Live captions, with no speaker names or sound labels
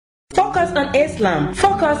Focus on Islam.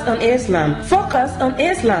 Focus on Islam. Focus on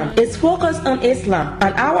Islam. It's Focus on Islam,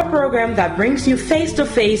 an hour program that brings you face to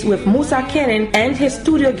face with Musa Kenneh and his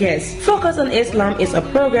studio guests. Focus on Islam is a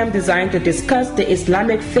program designed to discuss the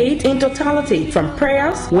Islamic faith in totality, from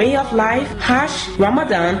prayers, way of life, Hajj,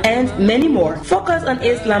 Ramadan, and many more. Focus on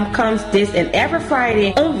Islam comes this and every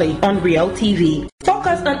Friday only on Real TV.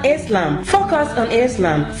 Focus on Islam. Focus on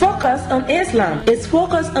Islam. Focus on Islam. It's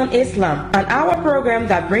Focus on Islam, an hour program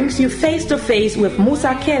that brings you face to face with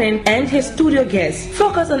Musa Kenneh and his studio guests.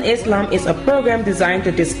 Focus on Islam is a program designed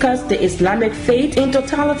to discuss the Islamic faith in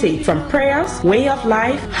totality, from prayers, way of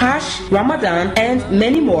life, Hajj, Ramadan, and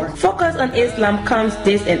many more. Focus on Islam comes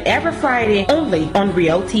this and every Friday only on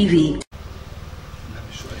Real TV.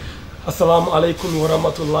 Assalamu alaikum wa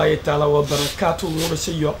rahmatullahi ta'ala wa barakatuh. We want to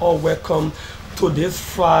say you're all welcome to this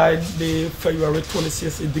Friday, February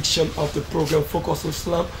 26th edition of the program Focus on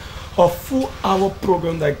Islam, a full-hour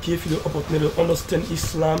program that gives you the opportunity to understand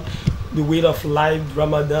Islam, the way of life,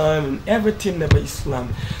 Ramadan, and everything about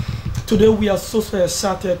Islam. Today we are so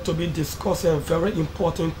excited to be discussing a very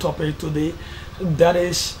important topic today, that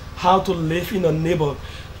is how to live in a neighborhood.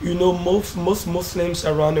 You know, most Muslims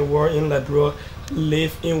around the world in Liberia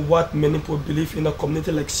live in what many people believe in a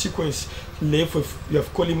community like sequence. Live with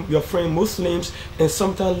your friend Muslims, and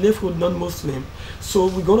sometimes live with non-Muslim. So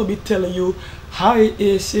we're going to be telling you how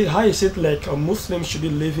is it like a Muslim should be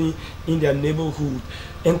living in their neighborhood.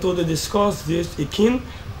 And to discuss this again,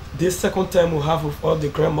 this second time we have with all the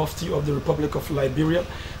Grand Mufti of the Republic of Liberia,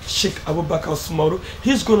 Sheikh Abubakar Sumaworo.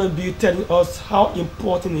 He's going to be telling us how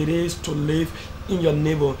important it is to live in your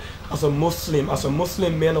neighborhood as a Muslim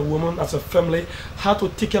man or woman, as a family, how to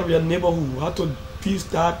take care of your neighborhood, how to be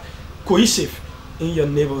that cohesive in your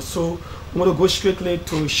neighborhood. So we want to go straightly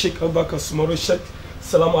to Sheikh Abubakar Sumaworo. Sheikh,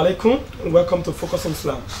 Assalamu alaikum, and welcome to Focus on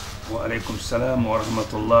Islam. Wa alaikum salam wa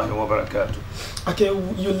rahmatullahi wa barakatuh. Okay,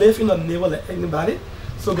 you live in a neighborhood like anybody,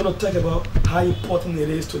 so we're going to talk about how important it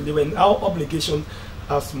is to live and our obligation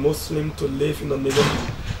as Muslim to live in a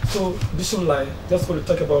neighborhood. So, Bismillah, just going to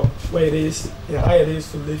talk about where it is and how it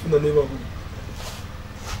is to live in a neighborhood.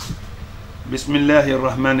 Bismillahir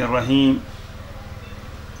Rahmanir Rahim.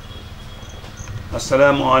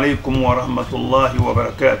 Assalamu alaikum wa rahmatullahi wa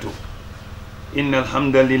barakatuh. Innal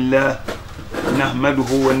hamdalillah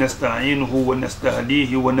nahmaduhu wa nasta'inuhu wa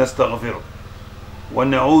nastahdihi wa nastaghfiruh. Wa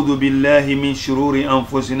na'udhu billahi min shururi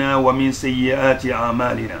anfusina wa min sayyiati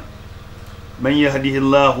a'malina. Man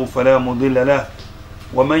yahdihillahu fala mudilla lahu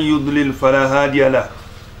ومن يضلل فلا هادي له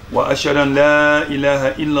وأشهد أن لا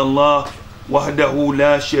إله إلا الله وحده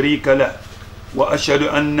لا شريك له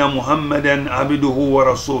وأشهد أن محمدا عبده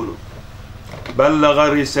ورسوله بلغ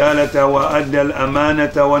الرسالة وأدى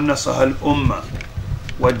الأمانة ونصح الأمة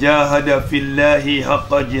وجاهد في الله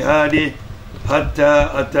حق جهاده حتى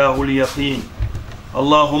أتاه اليقين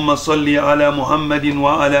اللهم صل على محمد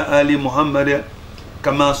وعلى آل محمد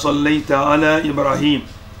كما صليت على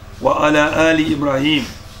إبراهيم وعلى آل إبراهيم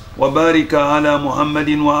وبارك على محمد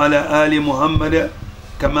وعلى آل محمد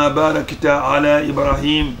كما باركت على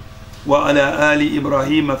إبراهيم وعلى آل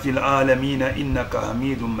إبراهيم في العالمين إنك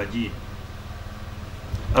حميد مجيد.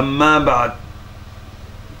 أما بعد,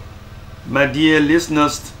 my dear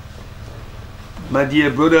listeners, my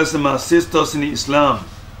dear brothers and my sisters in Islam,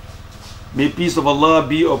 may peace of Allah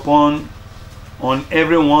be on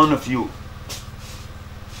every one of you.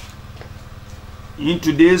 In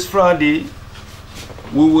today's Friday,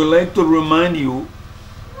 we would like to remind you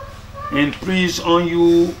and preach on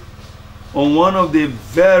you on one of the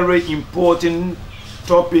very important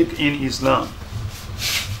topics in Islam.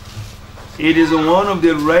 It is one of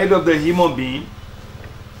the rights of the human being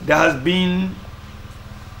that has been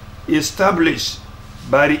established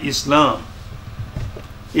by the Islam.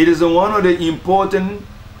 It is one of the important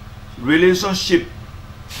relationship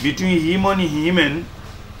between human and human,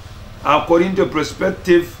 according to the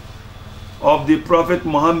perspective of the Prophet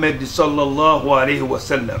Muhammad sallallahu alaihi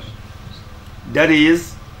wasallam. That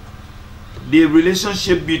is the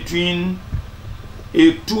relationship between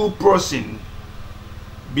a two person,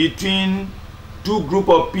 between two group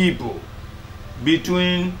of people,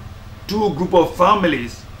 between two group of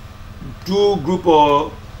families, two group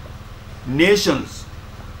of nations,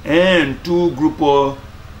 and two group of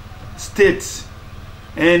states,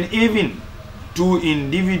 and even two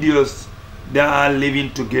individuals that are living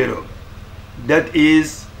together. That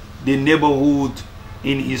is the neighborhood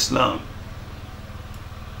in Islam.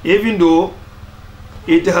 Even though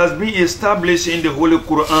it has been established in the Holy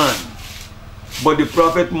Quran, but the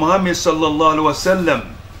Prophet Muhammad sallallahu alaihi wasallam,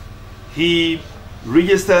 he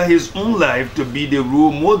registered his own life to be the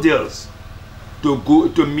role models, to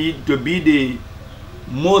be the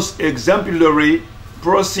most exemplary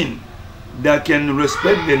person that can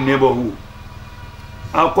respect the neighborhood.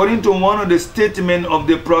 According to one of the statements of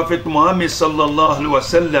the Prophet Muhammad sallallahu alaihi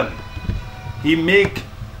wasallam, he make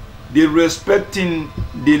the respecting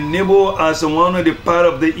the neighbor as one of the part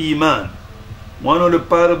of the iman, one of the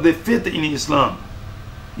part of the faith in Islam.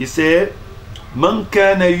 He said, "Man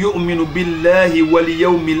kana yu'minu billahi wal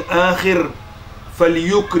yawmil akhir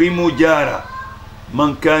falyukrimu jara.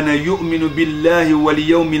 Man kana yu'minu billahi wal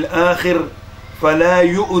yawmil akhir fala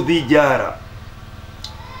yu'dhi jara."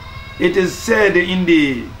 It is said in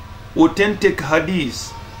the authentic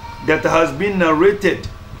hadith that has been narrated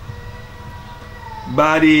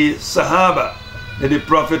by the Sahaba that the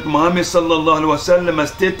Prophet Muhammad sallallahu alaihi wasallam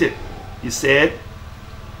stated. He said,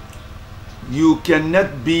 "You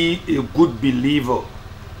cannot be a good believer.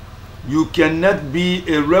 You cannot be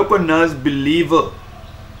a recognized believer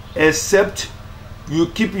except you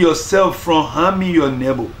keep yourself from harming your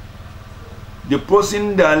neighbor. The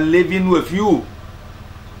person that is living with you,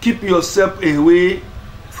 keep yourself away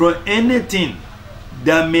from anything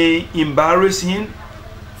that may embarrass him,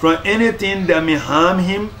 from anything that may harm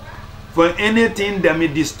him, from anything that may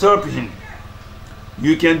disturb him.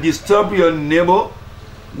 You can disturb your neighbor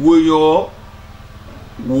with your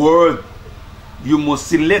word. You must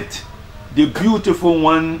select the beautiful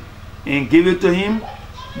one and give it to him.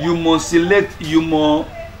 You must select, you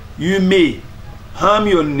may harm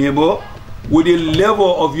your neighbor with the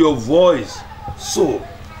level of your voice. So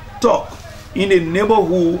talk in the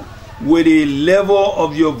neighborhood with a level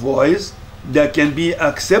of your voice that can be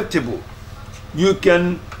acceptable. You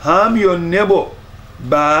can harm your neighbor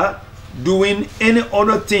by doing any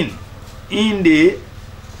other thing in the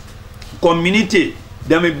community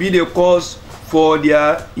that may be the cause for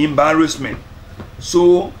their embarrassment.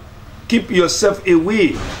 So keep yourself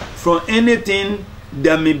away from anything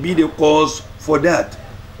that may be the cause for that.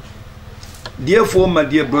 Therefore, my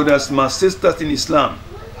dear brothers, my sisters in Islam,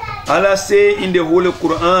 Allah say in the Holy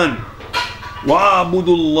Quran, وَاعْبُدُوا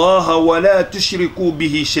اللَّهَ وَلَا تُشْرِكُوا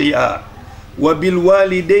بِهِ شَيْئًا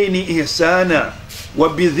وَبِالْوَالِدَيْنِ إِحْسَانًا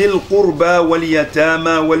وَبِذِي الْقُرْبَى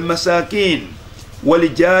وَالْيَتَامَى وَالْمَسَاكِينِ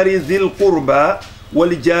وَالْجَارِ ذِي الْقُرْبَى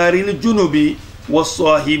وَالْجَارِ الْجُنُبِ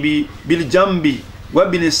وَالصَّاحِبِ بِالْجَنبِ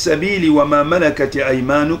وَابْنِ السَّبِيلِ وَمَا مَلَكَتْ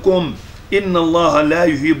أَيْمَانُكُمْ إِنَّ اللَّهَ لَا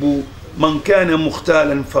يُحِبُّ مَنْ كَانَ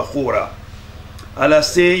مُخْتَالًا فَخُورًا. Allah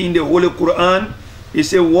say in the Holy Quran, He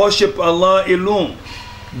say, worship Allah alone.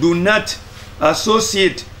 Do not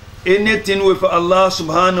associate anything with Allah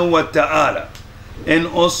subhanahu wa ta'ala. And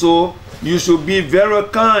also, you should be very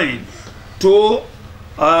kind to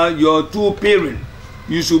your two parents.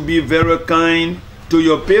 You should be very kind to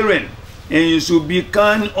your parent. And you should be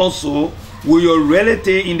kind also with your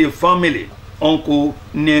relative in the family. Uncle,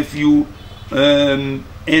 nephew,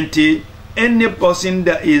 auntie, any person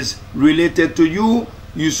that is related to you,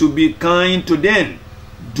 you should be kind to them.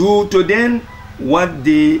 Do to them what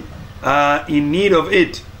they are in need of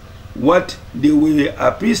it, what they will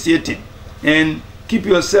appreciate it, and keep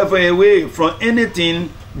yourself away from anything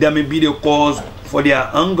that may be the cause for their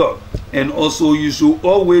anger. And also you should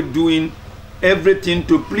always doing everything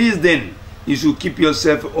to please them. You should keep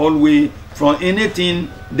yourself always from anything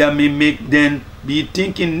that may make them be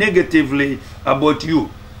thinking negatively about you.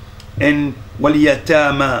 And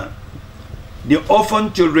waliyatama, the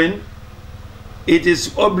orphan children, it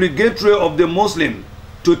is obligatory of the Muslim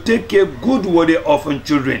to take care good with the orphan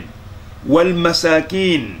children. Wal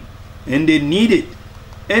masakin, and they need it.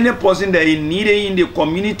 Any person that is needed in the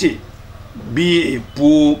community, be a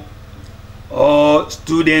poor or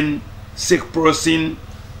student, sick person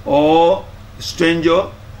or stranger,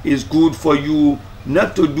 is good for you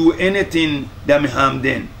not to do anything that may harm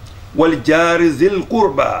them. Wal jari zil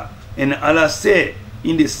qurba, and Allah say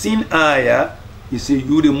in the same ayah, He say,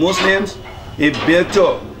 you the Muslims, it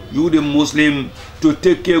better you the Muslim to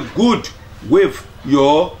take care good with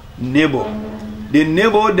your neighbor. The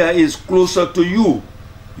neighbor that is closer to you,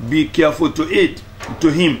 be careful to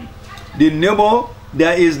him. The neighbor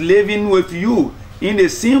that is living with you in the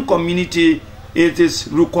same community, it is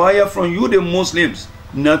required from you the Muslims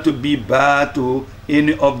not to be bad to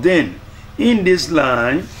any of them. In this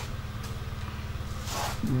line,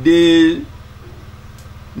 the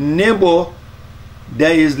neighbor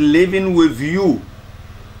that is living with you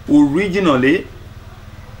originally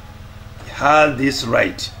has this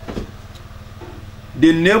right.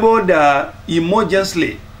 The neighbor that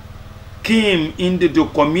emergently came into the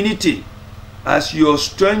community as your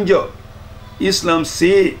stranger, Islam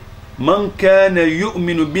say, Man kana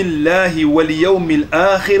yu'minu billahi wal yawmil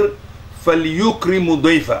akhir falyukrimu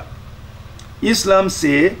dayfa. Islam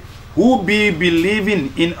say, who be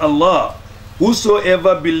believing in Allah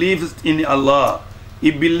Whosoever believes in Allah,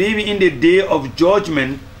 he believes in the day of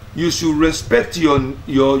judgment, you should respect your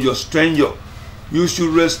stranger. You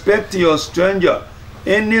should respect your stranger.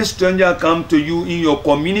 Any stranger come to you in your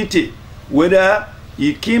community, whether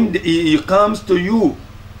he comes to you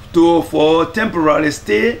for temporary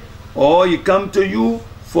stay or he come to you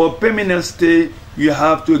for permanent stay, you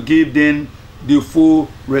have to give them the full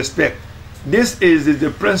respect. This is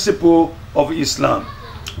the principle of Islam.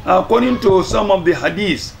 According to some of the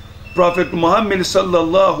hadiths, Prophet Muhammad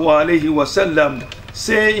sallallahu alaihi wasallam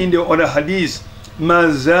say in the other hadith,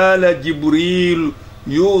 Mazala Jibril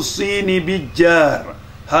yusini bijar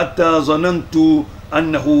hatta zanantu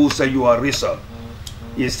annahu sayuwarisa.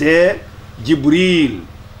 He said, Jibril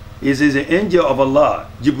is the angel of Allah.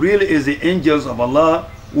 Jibril is the angels of Allah,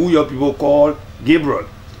 who your people call Gabriel.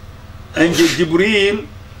 And Jibril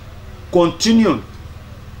continued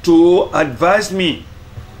to advise me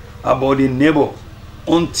about the neighbor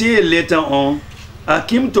until later on I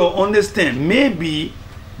came to understand maybe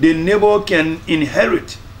the neighbor can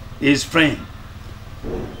inherit his friend.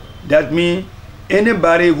 That means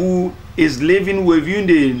anybody who is living within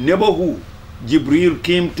the neighborhood, Jibril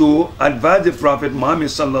came to advise the Prophet Muhammad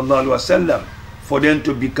sallallahu alaihi wasallam for them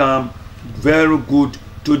to become very good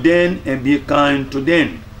to them and be kind to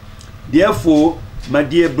them. Therefore, my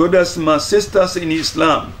dear brothers, my sisters in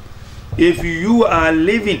Islam, if you are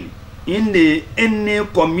living in any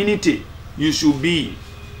community, you should be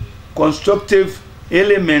constructive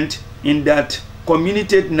element in that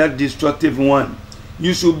community, not destructive one.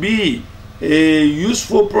 You should be a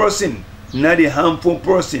useful person, not a harmful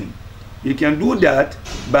person. You can do that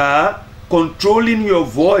by controlling your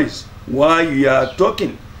voice while you are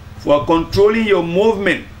talking, for controlling your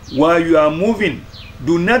movement while you are moving.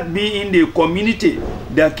 Do not be in the community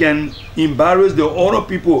that can embarrass the other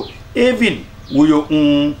people, even with your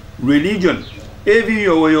own religion,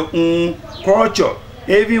 even with your own culture,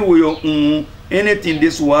 even with your own anything.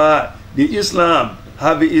 This why the Islam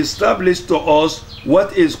have established to us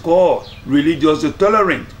what is called religious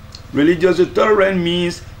tolerance. Religious tolerance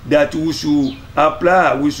means that we should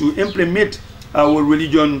apply, we should implement our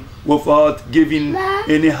religion without giving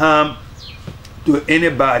any harm to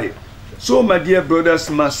anybody. So, my dear brothers,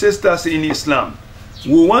 my sisters in Islam,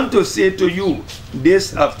 we want to say to you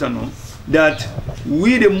this afternoon that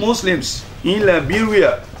we the Muslims in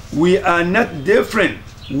Liberia, we are not different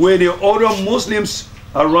with the other Muslims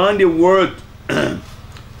around the world.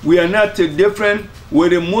 We are not different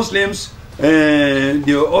with the Muslims and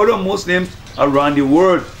the other Muslims around the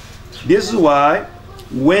world. This is why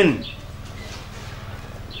when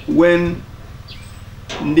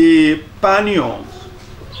the Spaniards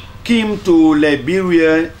came to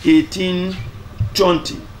Liberia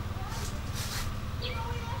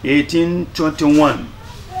 1821,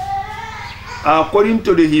 according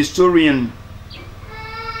to the historian,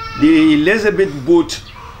 the Elizabeth boat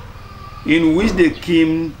in which they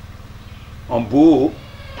came on board,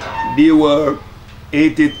 they were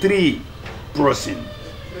 83 persons.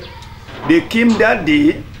 They came that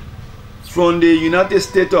day from the United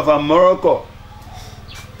States of America.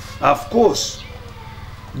 Of course,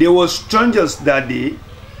 there were strangers that day.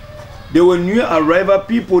 There were new arrival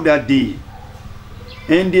people that day.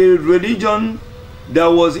 And the religion that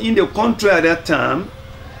was in the country at that time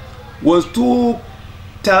was two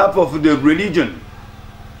types of the religion.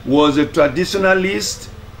 Was a traditionalist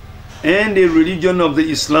and the religion of the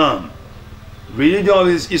Islam. Religion of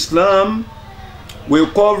Islam were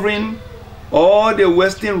covering all the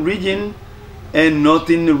western region and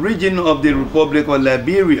northern region of the Republic of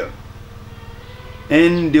Liberia.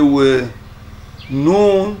 And they were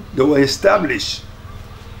known, they were established.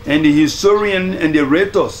 And the historian and the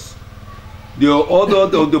writers, the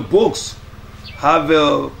authors of the books have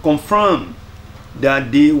confirmed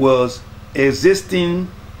that they was existing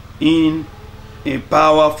in a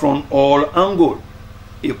power from all angles: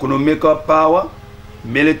 economical power,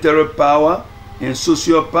 military power, and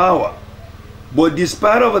social power. But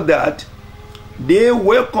despite of that, they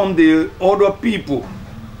welcomed the other people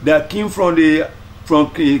that came from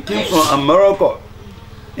America,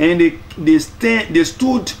 and they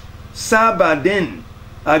stood Sabaden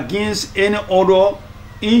against any other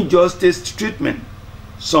injustice treatment.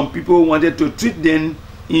 Some people wanted to treat them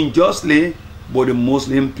unjustly, but the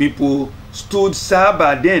Muslim people stood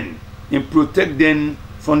Sabaden and protect them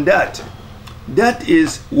from that. That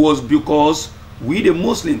was because we the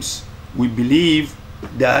Muslims, we believe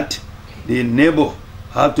that the neighbor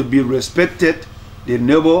had to be respected, the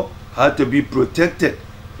neighbor had to be protected,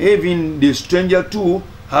 even the stranger too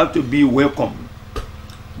had to be welcomed.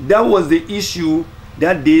 That was the issue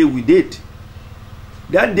that day we did.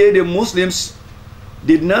 That day the Muslims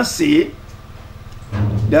did not say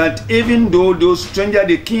that even though those strangers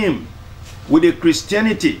they came with the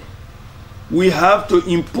Christianity, we have to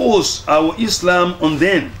impose our Islam on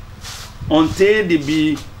them until they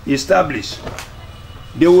be established.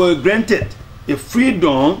 They were granted a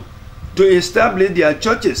freedom to establish their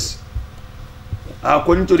churches.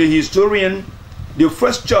 According to the historian, the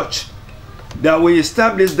first church that was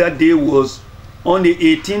established that day was on the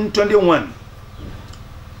 1821.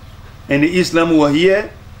 And the Islam were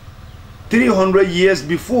here 300 years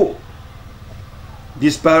before.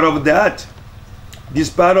 Despite of that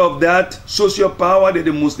social power that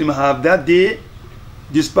the Muslims have that day,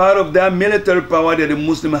 despite of that military power that the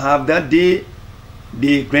Muslims have that day,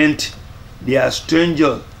 they grant their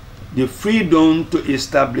strangers the freedom to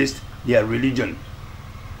establish their religion.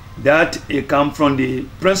 That it comes from the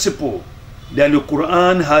principle that the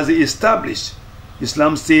Quran has established.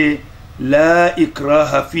 Islam says, La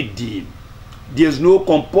ikraha fid din. There's no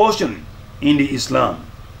compulsion in the Islam.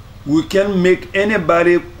 We can make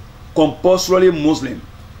anybody compulsorily Muslim,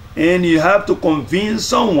 and you have to convince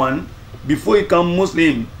someone before he become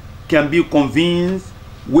Muslim, can be convinced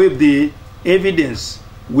with the evidence,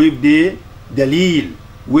 with the dalil,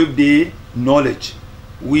 with the knowledge.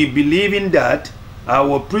 We believe in that.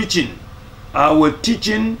 Our preaching, our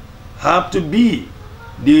teaching have to be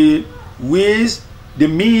the ways, the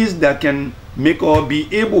means that can make us be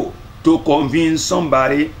able to convince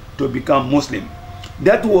somebody to become Muslim.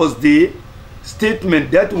 That was the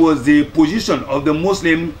statement, that was the position of the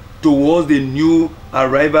Muslim towards the new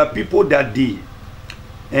arrival people that day.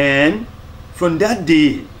 And from that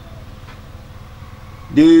day,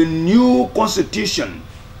 the new constitution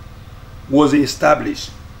was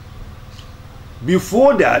established.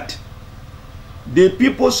 Before that, the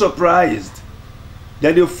people surprised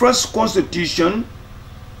that the first constitution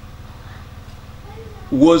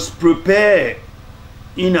was prepared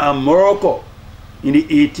in Morocco in the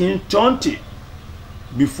 1820,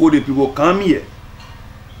 before the people come here.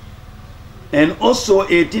 And also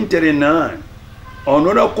 1839,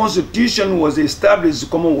 another constitution was established, the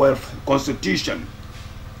Commonwealth Constitution.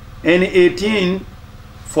 And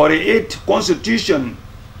 1848 constitution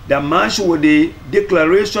that matched with the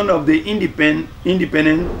Declaration of the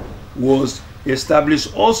Independence was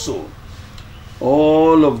established also.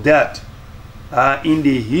 All of that are in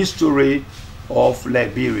the history of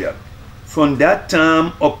Liberia. From that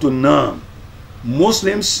time up to now,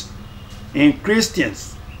 Muslims and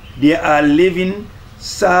Christians, they are living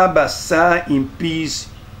side by side in peace,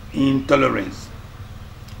 in tolerance.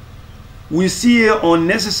 We see it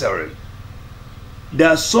unnecessary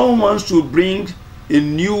that someone should bring a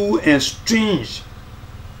new and strange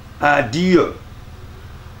idea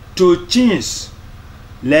to change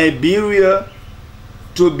Liberia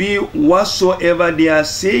to be whatsoever they are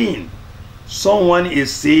saying. Someone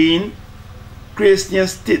is saying Christian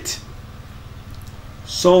state.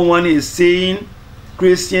 Someone is saying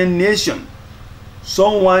Christian nation.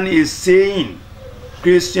 Someone is saying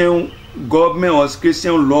Christian government or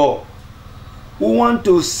Christian law. We want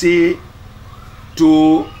to say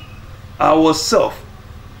to ourselves,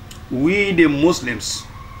 we the Muslims,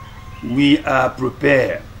 we are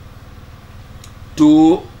prepared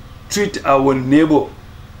to treat our neighbor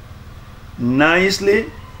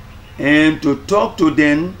nicely and to talk to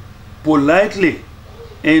them politely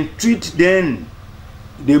and treat them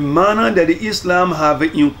the manner that the Islam have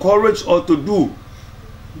encouraged us to do.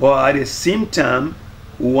 But at the same time,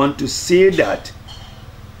 we want to say that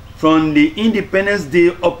from the Independence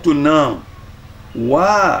Day up to now,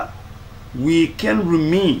 why we can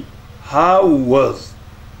remain how it was,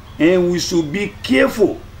 and we should be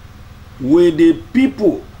careful with the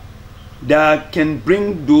people that can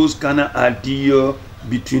bring those kind of ideas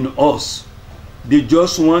between us. They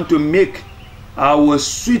just want to make our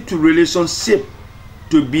sweet relationship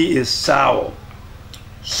to be a sour.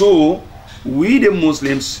 So we the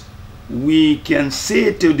Muslims, we can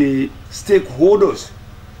say to the stakeholders,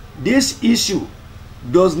 this issue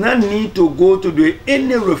does not need to go to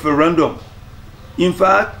any referendum. In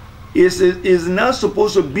fact, it is not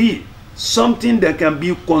supposed to be something that can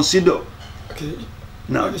be considered. Okay.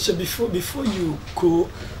 Now, before you go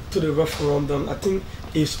to the referendum, I think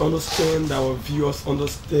it's understand our viewers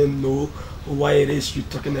know why it is you're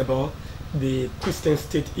talking about the Christian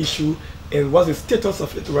state issue and what's the status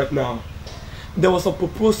of it right now. There was a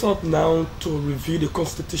proposal now to review the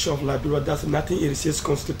Constitution of Liberia. That's 1986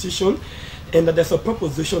 Constitution, and that there's a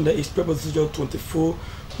proposition that is Proposition 24,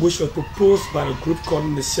 which was proposed by a group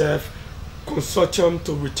calling itself Consortium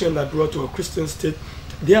to return Liberia to a Christian state.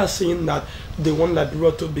 They are saying that they want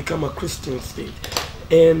Liberia to become a Christian state.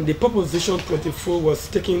 And the proposition 24 was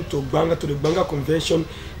taken to Banga, to the Banga Convention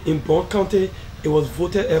in Bon County. It was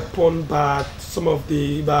voted upon by some of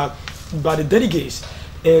the by the delegates,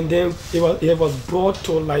 and then it was brought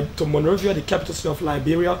to Monrovia, the capital city of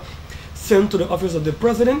Liberia, sent to the office of the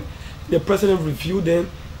president. The president reviewed them,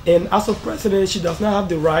 and as a president, she does not have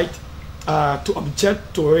the right to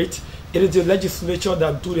object to it. It is the legislature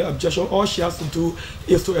that do the objection. All she has to do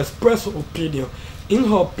is to express her opinion. In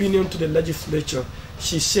her opinion to the legislature,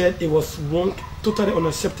 she said it was wrong, totally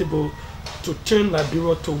unacceptable to turn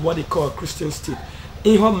Liberia to what they call a Christian state.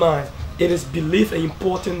 In her mind, it is believed and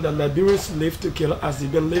important that Liberians live together as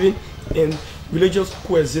they've been living, and religious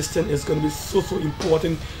coexistence is going to be so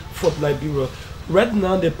important for Liberia. Right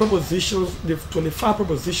now, the propositions, the 25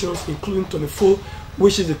 propositions, including 24,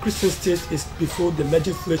 which is the Christian state, is before the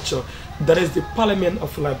legislature, that is the Parliament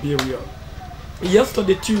of Liberia.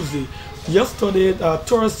 Yesterday, Thursday,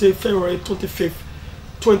 Thursday, February 25th,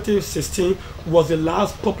 2016, was the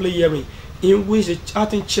last public hearing in which the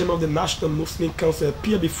acting chairman of the National Muslim Council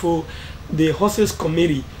appeared before the Houses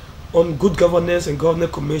Committee on Good Governance and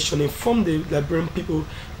Governance Commission, informed the Liberian people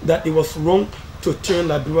that it was wrong to turn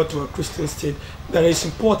Liberia to a Christian state, that it's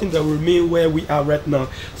important that we remain where we are right now.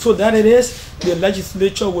 So that it is, the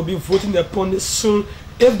legislature will be voting upon it soon.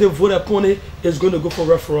 If they vote upon it, it's going to go for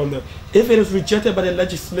referendum. If it is rejected by the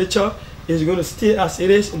legislature, it's going to stay as it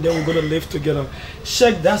is, and then we're going to live together.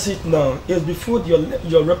 Check, that's it now. It's before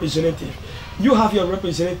your representative. You have your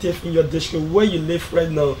representative in your district where you live right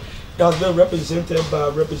now. It has been represented by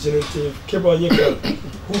Representative Kebra Yinka,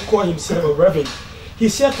 who called himself a reverend. He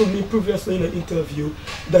said to me previously in an interview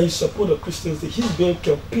that he supported Christians, that he's been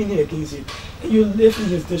campaigning against it. And you live in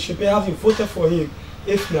his district, have you voted for him?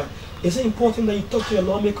 If not, is it important that you talk to your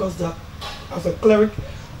lawmakers that as a cleric,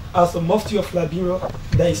 as a Mufti of Liberia,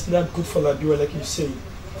 that is not good for Liberia like you say?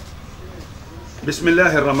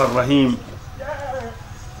 Bismillahirrahmanirrahim.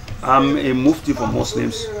 I'm a Mufti for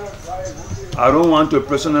Muslims. I don't want to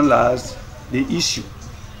personalize the issue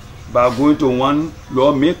by going to one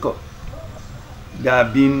lawmaker that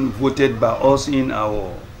have been voted by us in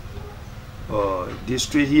our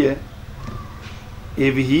district here.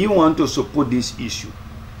 If he want to support this issue,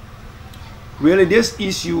 really this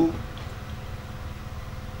issue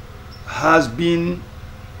has been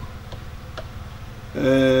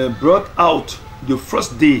brought out the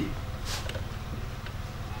first day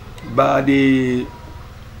by the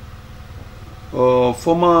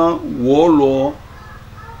former warlord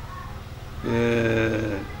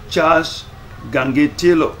Charles Gange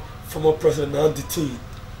Taylor, former president, now detained.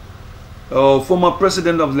 Former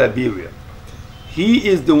president of Liberia. He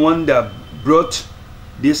is the one that brought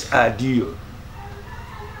this idea.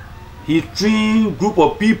 He trained a group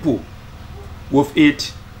of people with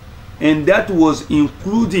it, and that was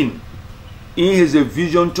including in his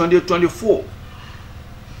Vision 2024.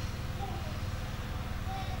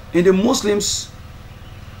 And the Muslims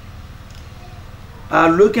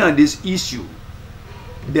are looking at this issue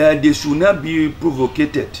that they should not be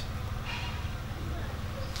provoked.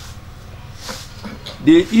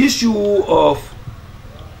 The issue of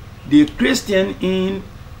the Christian in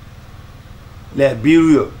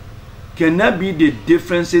Liberia cannot be the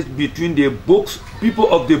differences between the books,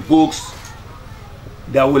 people of the books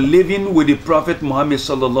that were living with the Prophet Muhammad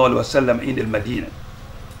sallallahu alaihi wasallam in the Medina.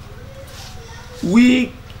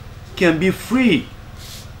 We can be free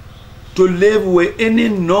to live with any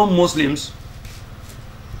non-Muslims,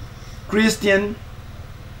 Christian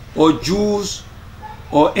or Jews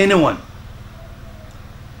or anyone.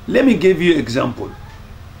 Let me give you an example.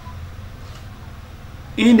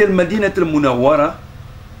 In the Medina al-Munawwara,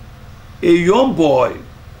 a young boy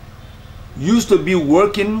used to be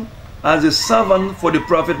working as a servant for the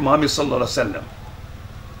Prophet Muhammad sallallahu alaihi wasallam,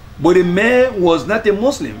 but the man was not a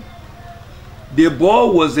Muslim. The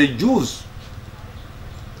boy was a Jew.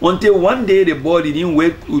 Until one day the boy didn't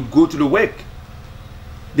would go to the work.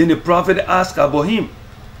 Then the Prophet asked about him,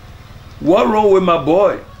 "What's wrong with my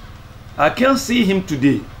boy? I can't see him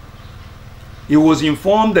today." He was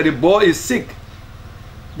informed that the boy is sick.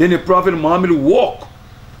 Then the Prophet Muhammad walked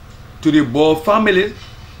to the boy family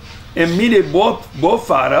and meet the boy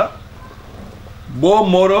father,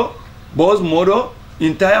 boy's mother,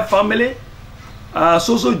 entire family are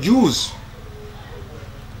also Jews.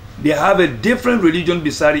 They have a different religion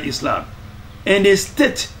beside Islam. And the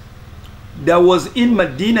state that was in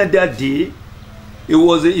Medina that day, it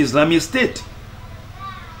was an Islamic state.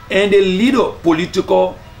 And the leader,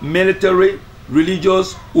 political, military,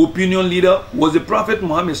 religious, opinion leader was the Prophet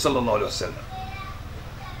Muhammad sallallahu alaihi wasallam.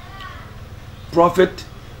 Prophet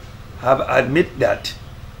have admit that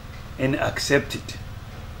and accept it.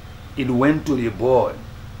 it went to the boy,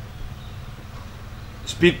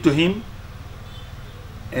 speak to him,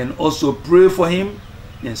 and also pray for him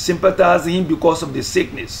and sympathize with him because of the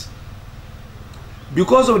sickness.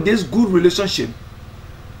 Because of this good relationship,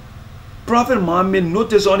 Prophet Muhammad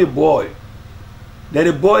noticed on the boy that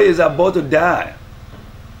the boy is about to die.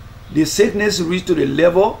 The sickness reached to the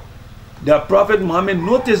level that Prophet Muhammad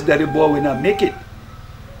noticed that the boy will not make it.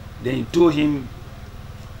 Then he told him,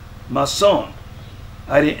 my son,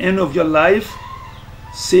 at the end of your life,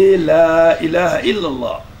 say La ilaha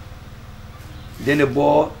illallah. Then the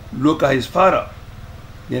boy looked at his father.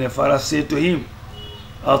 Then the father said to him,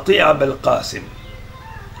 Ati' Abul Qasim.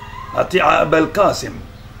 Ati' Abul Qasim.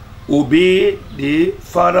 Obey the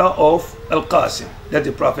father of Al-Qasim. That's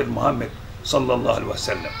the Prophet Muhammad sallallahu alaihi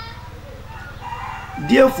wasallam.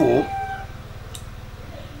 Therefore,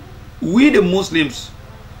 we the Muslims,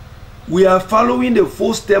 we are following the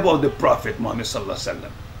footsteps of the Prophet Muhammad sallallahu alaihi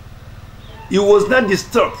wasallam. He was not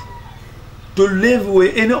disturbed to live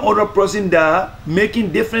with any other person that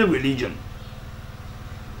making different religion.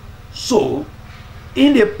 So,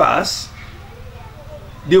 in the past,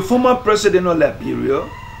 the former president of Liberia,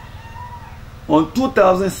 on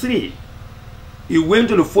 2003, he went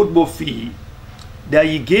to the football field that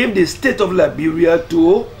he gave the state of Liberia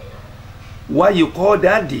to what you call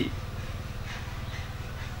that day.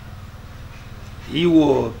 He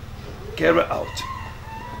will carry out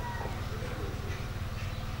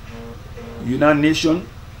United Nations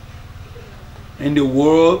and the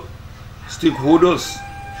world stakeholders.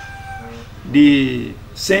 They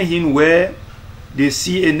send him where they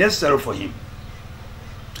see it necessary for him.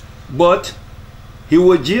 But he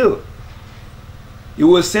was jailed. He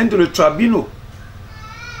was sent to the tribunal.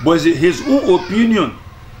 But his own opinion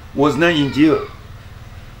was not in jail.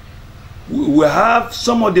 We have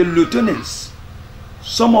some of the lieutenants,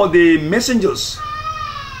 some of the messengers,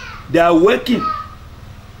 they are working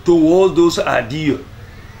towards those ideas.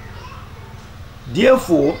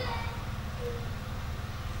 Therefore,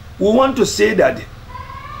 we want to say that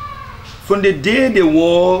from the day the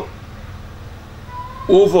war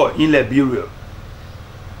over in Liberia,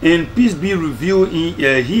 and peace be revealed in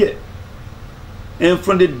here, and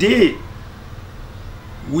from the day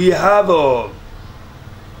we have a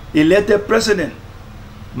elected president,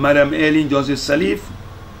 Madam Ellen Johnson Sirleaf,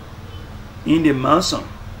 in the mansion,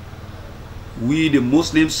 we the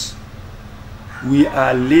Muslims, we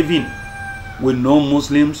are living with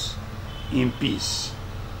non-Muslims in peace.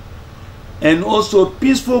 And also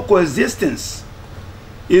peaceful coexistence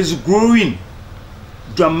is growing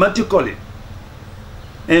dramatically.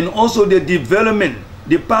 And also the development,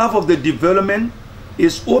 the path of the development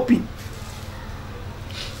is open.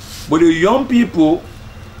 But the young people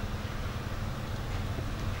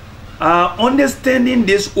are understanding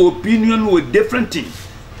this opinion with different things.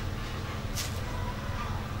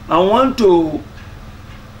 I want to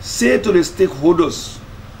say to the stakeholders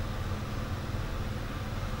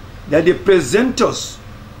that the presenters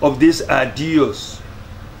of these ideas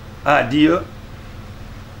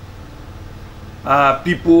are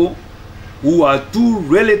people who are too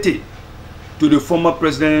related to the former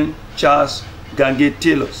President Charles Gange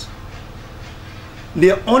Taylors.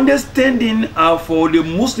 The understanding for the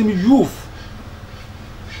Muslim youth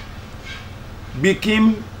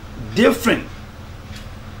became different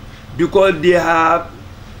because they have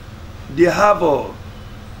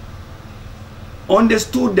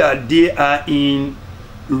understood that they are in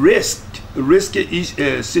risky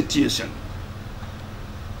situation,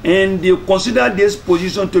 and they consider this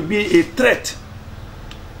position to be a threat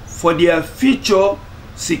for their future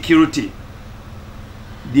security.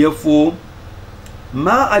 Therefore,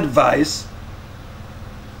 my advice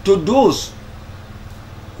to those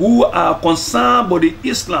who are concerned about the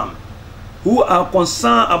Islam, who are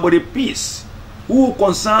concerned about the peace, who are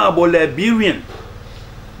concerned about Liberian,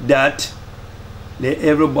 that let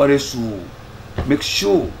everybody should make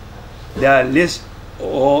sure that let's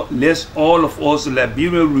all of us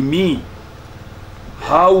Liberian remain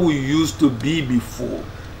how we used to be before.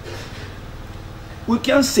 We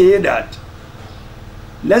can say that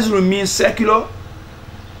let's remain secular.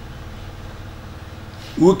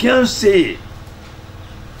 We can say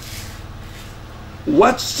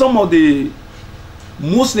what some of the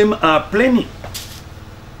Muslims are planning.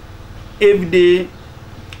 If the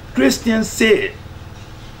Christians say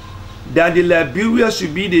that the Liberia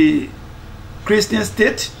should be the Christian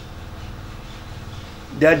state,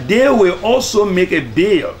 that they will also make a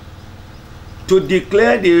bill to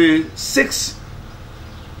declare the 6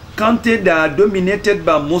 countries that are dominated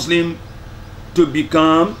by Muslims to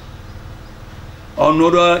become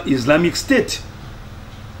another Islamic state.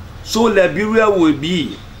 So Liberia will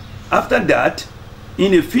be after that,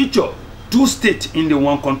 in the future, 2 states in the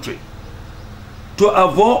one country. To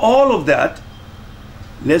avoid all of that,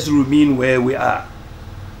 let's remain where we are.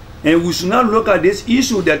 And we should not look at this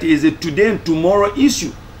issue that is a today and tomorrow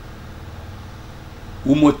issue.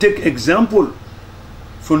 We must take example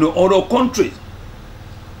from the other countries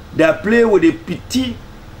that play with a petty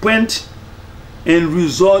point and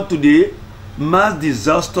result to the mass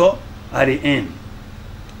disaster at the end.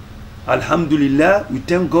 Alhamdulillah, we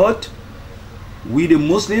thank God. We the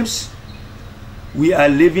Muslims, we are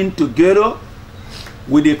living together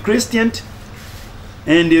with the Christian,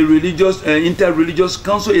 and the religious inter-religious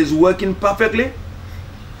council is working perfectly,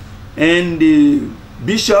 and the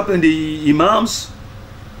bishop and the imams,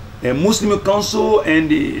 the Muslim council and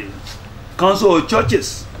the council of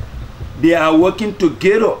churches, they are working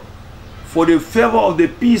together for the favor of the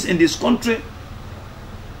peace in this country.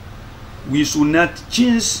 We should not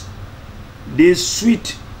change this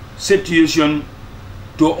sweet situation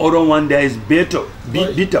to other one that is better,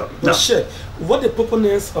 bitter. But Sheikh, what the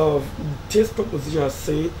proponents of this proposition are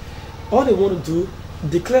saying, all they want to do,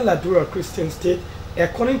 declare Liberia a Christian state.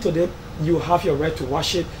 According to them, you have your right to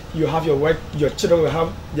worship, you have your right, your children will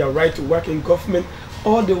have their right to work in government.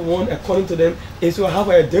 All they want, according to them, is to have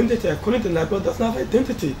an identity. According to Liberia, does not have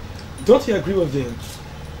identity. Don't you agree with them?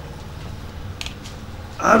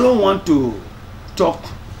 I don't want to talk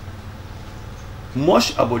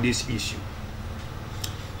much about this issue.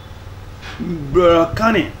 Brother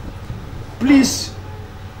Kenneh, please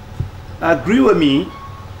agree with me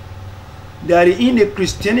that in the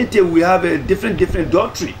Christianity we have a different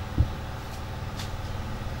doctrine.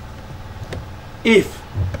 If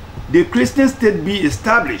the Christian state be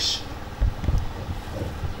established,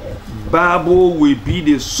 Bible will be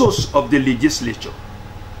the source of the legislature.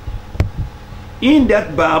 In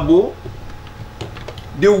that Bible,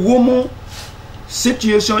 the woman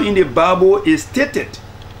situation in the Bible is stated.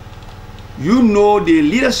 You know the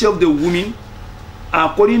leadership of the woman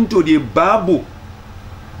according to the Bible,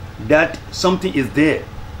 that something is there.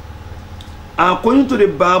 According to the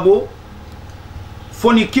Bible,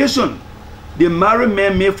 fornication, the married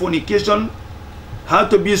man made fornication, had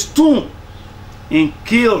to be stoned and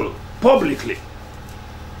killed publicly.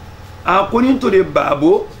 According to the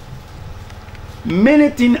Bible, many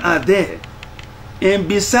things are there. And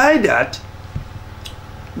beside that,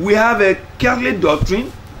 we have a Catholic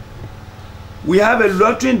doctrine, we have a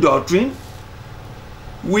Lutheran doctrine,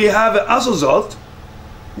 we have an assault,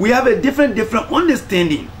 we have a different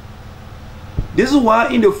understanding. This is why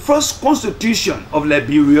in the first constitution of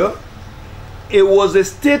Liberia, it was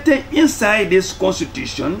stated inside this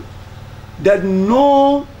constitution that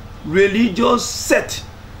no religious sect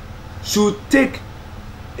should take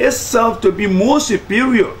itself to be more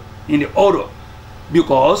superior in the order,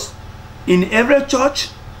 because in every church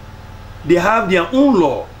they have their own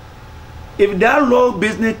law. If that law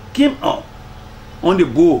business came out on the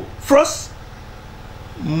board, first,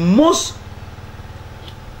 most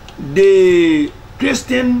the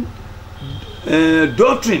Christian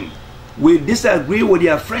doctrine will disagree with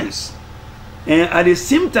their friends, and at the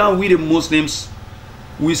same time we the Muslims,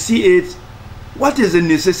 we see it. What is the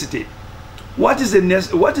necessity? What is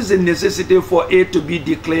the necessity for it to be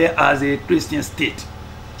declared as a Christian state?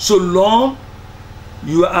 So long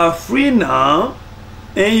you are free now,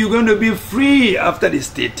 and you're going to be free after the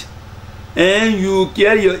state, and you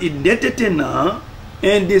carry your identity now,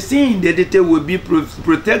 and the same identity will be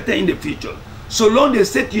protected in the future. So long the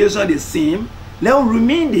situation is the same, let us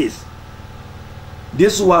remain this.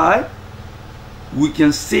 This is why we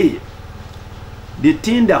can say the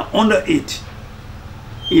thing that under it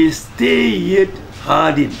is stay yet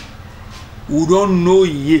hardened. We don't know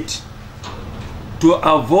yet, to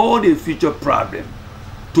avoid a future problem,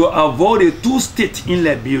 to avoid a 2 states in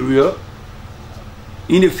Liberia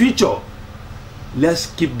in the future. Let's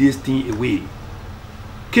keep this thing away.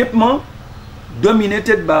 Cape Mount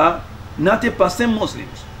dominated by 90%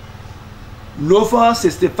 Muslims, Lofa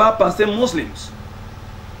 65% Muslims,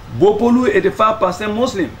 Bopolu 85%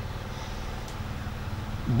 Muslim,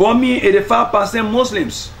 Bomi 85%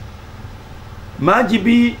 Muslims,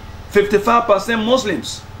 Majibi 55%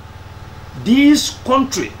 Muslims. These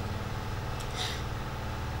countries,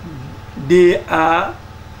 they are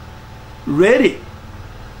ready.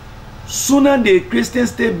 Sooner the Christian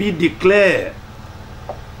state be declared,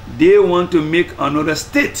 they want to make another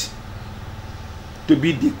state to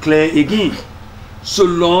be declared again. So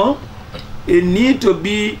long it need to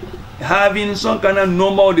be having some kind of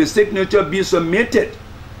number of the signature be submitted,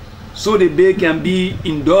 so the bill can be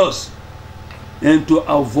endorsed. And to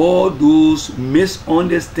avoid those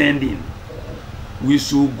misunderstandings, we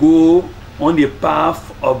should go on the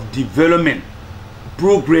path of development,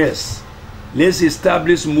 progress. Let's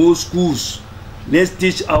establish more schools. Let's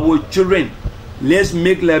teach our children. Let's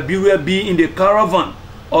make Liberia be in the caravan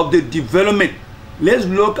of the development. Let's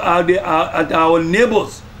look at our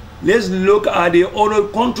neighbors. Let's look at the other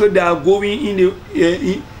countries that are going in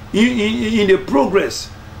the progress,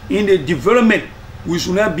 in the development. We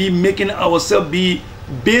should not be making ourselves be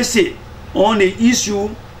based on the issue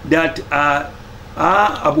that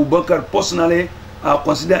Abubakar personally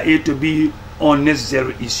consider it to be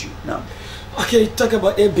unnecessary issue. Now, okay, talk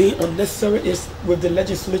about it being unnecessary is with the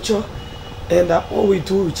legislature, and all we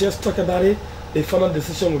do is just talk about it. The final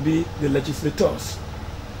decision will be the legislators.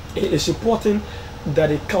 It is important that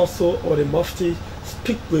the council or the Mufti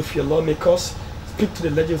speak with your lawmakers, speak to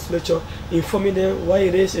the legislature, informing them why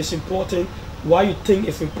it is important, why you think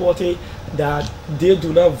it's important that they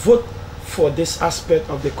do not vote for this aspect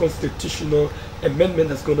of the constitutional amendment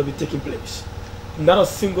that's going to be taking place. Not a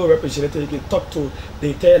single representative. You can talk to the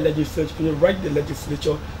entire legislature, you write the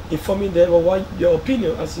legislature, informing them of what your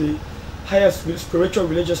opinion as the highest spiritual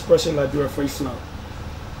religious person in Liberia for Islam.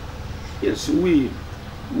 Yes, we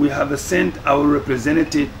have sent our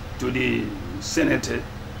representative to the Senate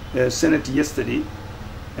yesterday,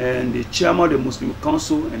 and the chairman of the Muslim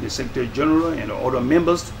Council and the Secretary General and the other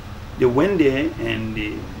members, they went there and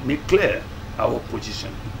they made clear our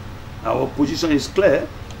position. Our position is clear,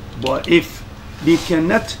 but if they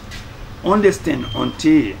cannot understand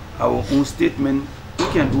until our own statement, we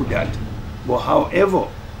can do that. But however,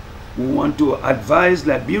 we want to advise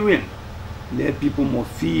Liberians, let people more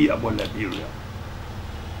fear about Liberia.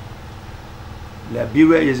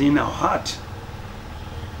 Liberia is in our heart,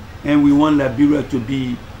 and we want Liberia to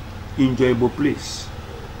be an enjoyable place.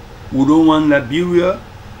 We don't want Liberia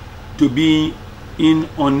to be in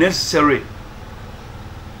unnecessary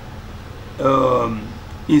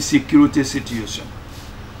insecurity situation.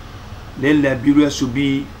 Then Liberia should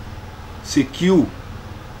be secure.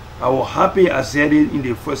 I was happy, as I said it in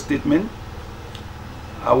the first statement,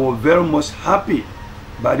 I was very much happy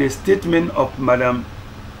by the statement of Madam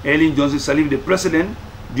Ellen Johnson Sirleaf, the president,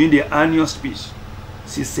 during the annual speech.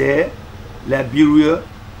 She said Liberia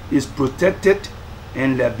is protected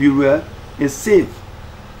and Liberia is safe.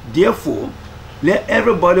 Therefore, let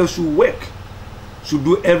everybody should work, should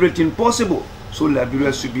do everything possible so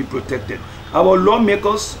Liberia should be protected. Our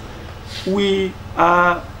lawmakers, we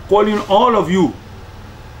are calling all of you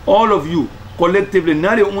collectively,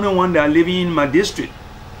 not the only one that are living in my district.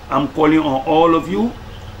 I'm calling on all of you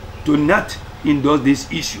to not endorse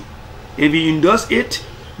this issue. If you endorse it,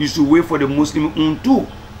 you should wait for the Muslim too.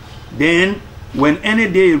 Then, when any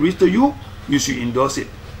day it reaches to you, you should endorse it.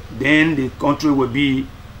 Then the country will be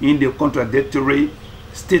in the contradictory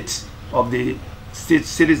states of the state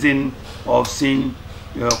citizen of same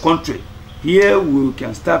country. Here we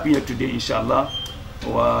can stop here today, inshallah.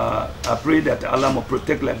 I pray that Allah will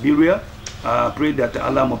protect Liberia. I pray that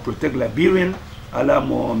Allah will protect Liberian. Allah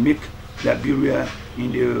will make Liberia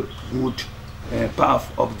in the good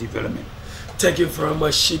path of development. Thank you very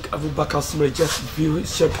much, Sheikh Abubakar Sumaworo. Just view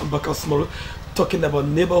Sheikh Abubakar Sumaworo talking about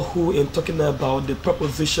neighborhood and talking about the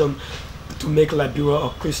proposition to make Liberia a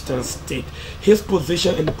Christian state. His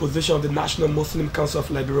position and the position of the National Muslim Council of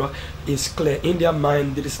Liberia is clear. In their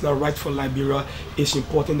mind, it is not right for Liberia. It's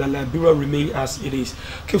important that Liberia remain as it is.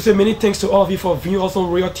 Okay, so many thanks to all of you for viewing us on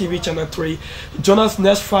Royal TV Channel 3. Join us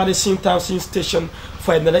next Friday, same time, same station,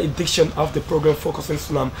 for another edition of the program Focus on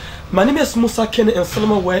Islam. My name is Musa Kenneh, and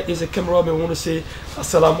Solomon Ware is a camera. I want to say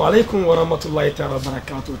Assalamu alaikum wa rahmatullahi wa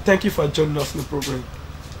barakatuh. Thank you for joining us in the program.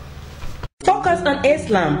 Focus on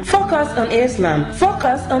Islam. Focus on Islam.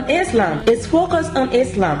 Focus on Islam. It's Focus on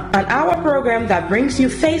Islam, an hour program that brings you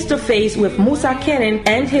face to face with Musa Kenneh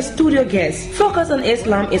and his studio guests. Focus on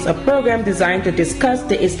Islam is a program designed to discuss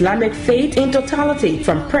the Islamic faith in totality,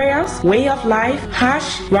 from prayers, way of life,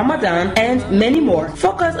 Hajj, Ramadan, and many more.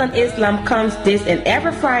 Focus on Islam comes this and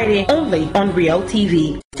every Friday only on Real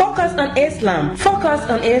TV. Focus on Islam. Focus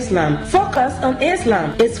on Islam. Focus on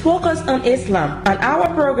Islam. It's Focus on Islam, an hour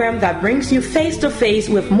program that brings you face to face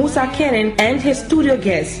with Musa Kenneh and his studio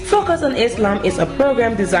guests. Focus on Islam is a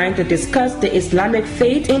program designed to discuss the Islamic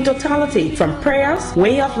faith in totality, from prayers,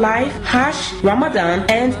 way of life, Hajj, Ramadan,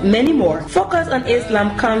 and many more. Focus on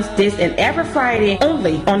Islam comes this and every Friday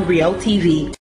only on Real TV.